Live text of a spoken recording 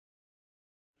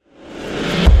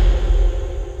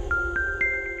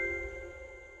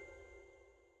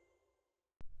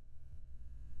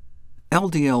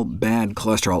LDL bad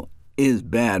cholesterol is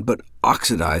bad, but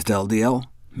oxidized LDL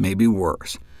may be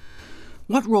worse.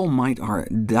 What role might our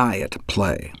diet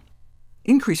play?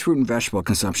 Increased fruit and vegetable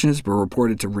consumption has been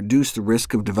reported to reduce the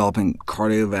risk of developing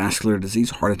cardiovascular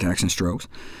disease, heart attacks, and strokes.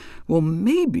 Well,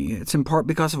 maybe it's in part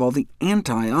because of all the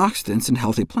antioxidants in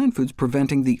healthy plant foods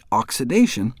preventing the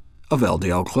oxidation of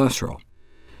LDL cholesterol.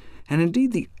 And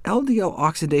indeed, the LDL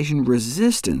oxidation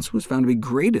resistance was found to be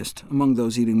greatest among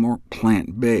those eating more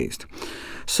plant-based.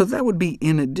 So that would be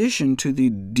in addition to the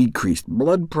decreased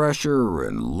blood pressure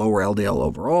and lower LDL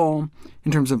overall,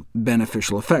 in terms of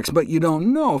beneficial effects. But you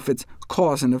don't know if it's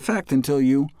cause and effect until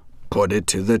you put it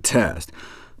to the test.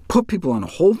 Put people on a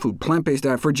whole food, plant-based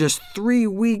diet for just 3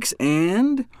 weeks,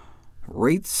 and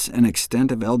rates and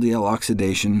extent of LDL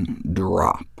oxidation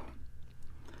drop.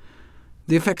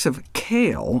 The effects of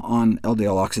kale on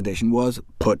LDL oxidation was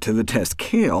put to the test.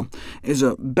 Kale is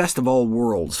a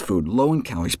best-of-all-worlds food, low in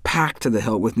calories, packed to the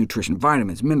hilt with nutrition,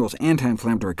 vitamins, minerals,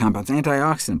 anti-inflammatory compounds,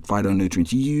 antioxidant,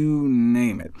 phytonutrients, you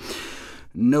name it.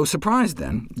 No surprise,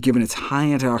 then, given its high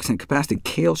antioxidant capacity,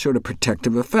 kale showed a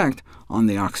protective effect on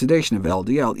the oxidation of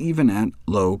LDL, even at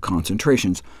low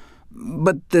concentrations.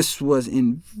 But this was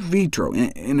in vitro,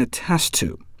 in a test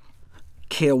tube.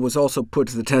 Kale was also put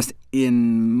to the test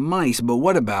in mice, but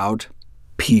what about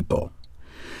people?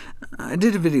 I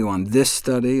did a video on this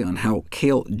study on how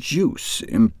kale juice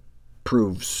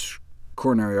improves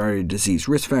coronary artery disease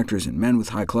risk factors in men with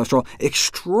high cholesterol.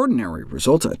 Extraordinary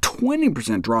results, a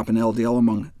 20% drop in LDL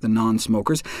among the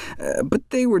non-smokers, but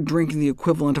they were drinking the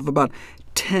equivalent of about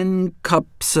 10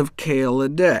 cups of kale a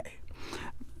day.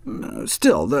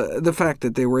 Still, the fact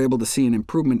that they were able to see an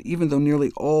improvement, even though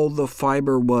nearly all the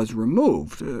fiber was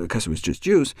removed, because it was just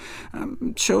juice,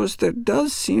 shows there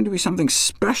does seem to be something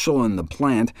special in the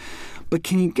plant. But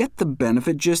can you get the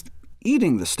benefit just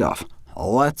eating the stuff?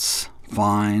 Let's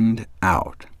find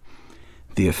out.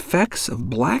 The effects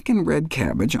of black and red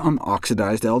cabbage on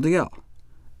oxidized LDL.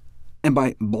 And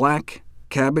by black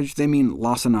cabbage, they mean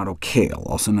lacinato kale,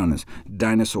 also known as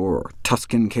Dinosaur or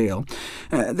Tuscan kale.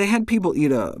 They had people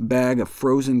eat a bag of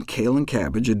frozen kale and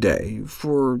cabbage a day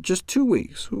for just 2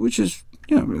 weeks, which is,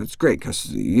 it's great,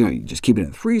 because you just keep it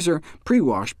in the freezer,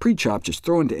 pre-washed, pre-chopped, just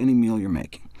throw into any meal you're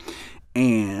making.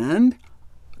 And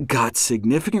got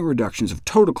significant reductions of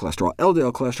total cholesterol,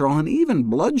 LDL cholesterol, and even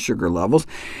blood sugar levels,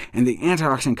 and the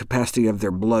antioxidant capacity of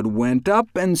their blood went up,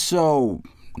 and so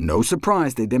no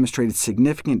surprise they demonstrated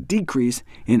significant decrease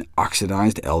in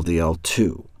oxidized LDL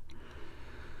too.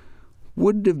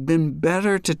 Would it have been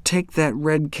better to take that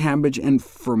red cabbage and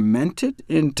ferment it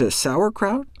into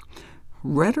sauerkraut?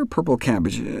 Red or purple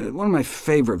cabbage, one of my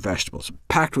favorite vegetables,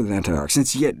 packed with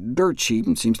antioxidants, yet dirt cheap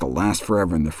and seems to last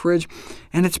forever in the fridge.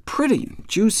 And it's pretty, and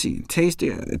juicy, and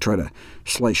tasty. I try to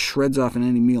slice shreds off in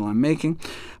any meal I'm making.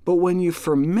 But when you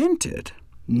ferment it,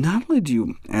 not only do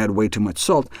you add way too much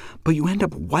salt, but you end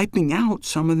up wiping out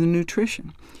some of the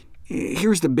nutrition.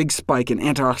 Here's the big spike in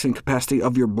antioxidant capacity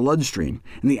of your bloodstream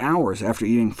in the hours after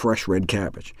eating fresh red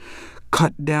cabbage.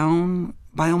 Cut down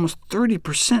by almost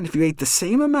 30% if you ate the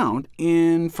same amount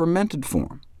in fermented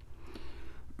form.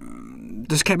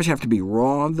 Does cabbage have to be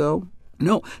raw, though?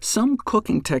 No, some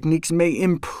cooking techniques may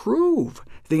improve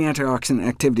the antioxidant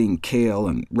activity in kale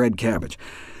and red cabbage.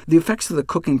 The effects of the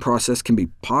cooking process can be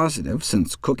positive,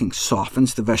 since cooking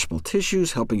softens the vegetable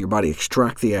tissues, helping your body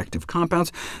extract the active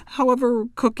compounds. However,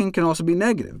 cooking can also be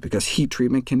negative, because heat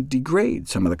treatment can degrade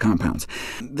some of the compounds.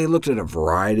 They looked at a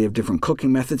variety of different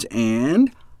cooking methods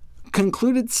and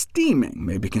concluded steaming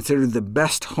may be considered the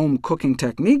best home cooking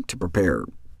technique to prepare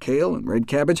kale and red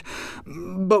cabbage.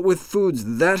 But with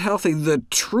foods that healthy, the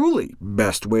truly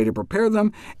best way to prepare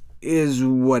them is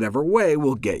whatever way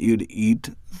will get you to eat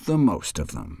the most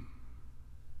of them.